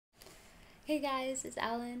Hey guys, it's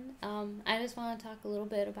Alan. I just want to talk a little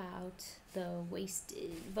bit about the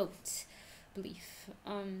wasted vote belief.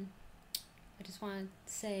 I just want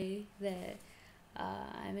to say that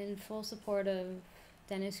I'm in full support of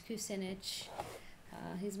Dennis Kucinich.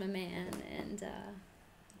 He's my man, and I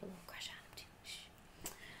have a little crush on him too.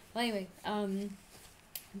 Shh. Well, anyway,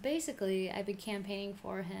 basically, I've been campaigning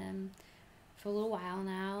for him for a little while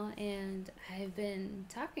now, and I've been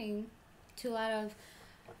talking to a lot of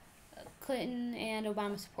Clinton and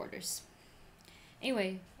Obama supporters.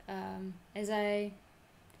 Anyway, as I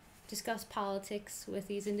discuss politics with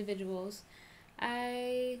these individuals,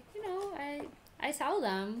 I tell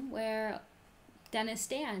them where Dennis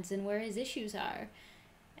stands and where his issues are.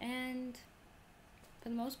 And for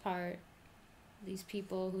the most part, these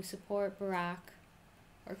people who support Barack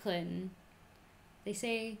or Clinton, they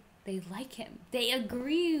say they like him. They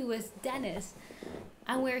agree with Dennis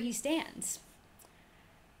on where he stands.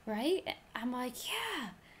 Right? I'm like,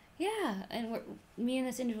 yeah. And me and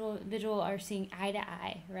this individual are seeing eye to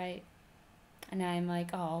eye, right? And I'm like,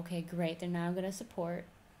 oh, okay, great. They're now going to support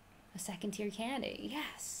a second-tier candidate.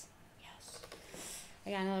 Yes. I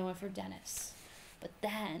got another one for Dennis. But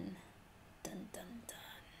then, dun,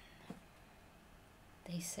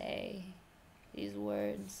 they say these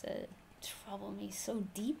words that trouble me so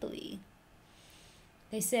deeply.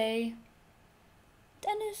 They say,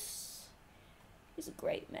 Dennis, he's a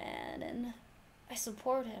great man, and I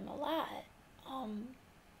support him a lot.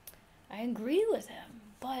 I agree with him,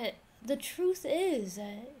 but the truth is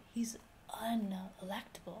that he's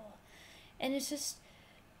unelectable, and it's just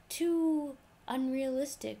too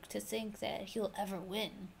unrealistic to think that he'll ever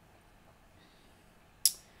win.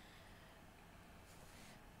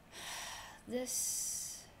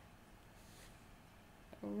 This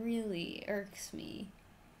really irks me.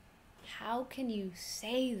 How can you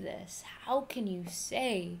say this? How can you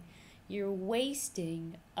say you're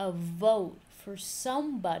wasting a vote for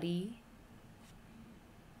somebody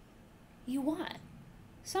you want?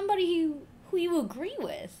 Somebody who you agree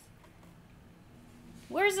with?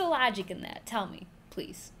 Where's the logic in that? Tell me,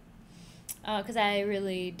 please. Because I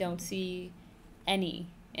really don't see any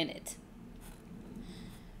in it.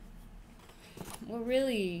 What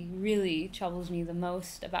really, really troubles me the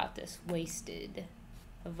most about this wasted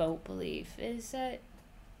vote belief is that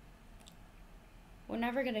we're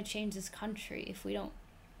never going to change this country if we don't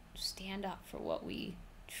stand up for what we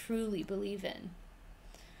truly believe in.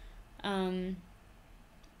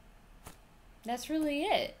 That's really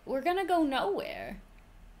it. We're going to go nowhere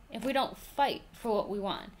if we don't fight for what we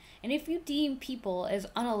want. And if you deem people as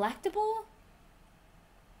unelectable,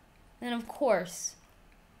 then of course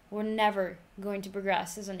we're never going to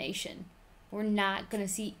progress as a nation. We're not going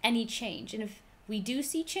to see any change. And if we do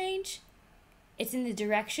see change, it's in the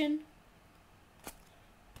direction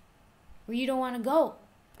where you don't want to go.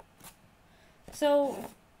 So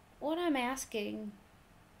what I'm asking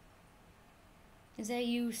is that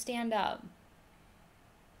you stand up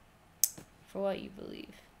for what you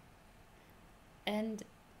believe. And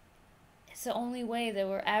it's the only way that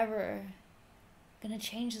we're ever going to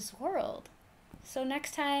change this world. So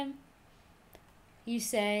next time you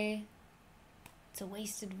say it's a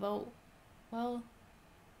wasted vote, well,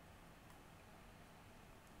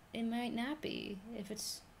 it might not be if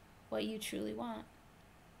it's what you truly want.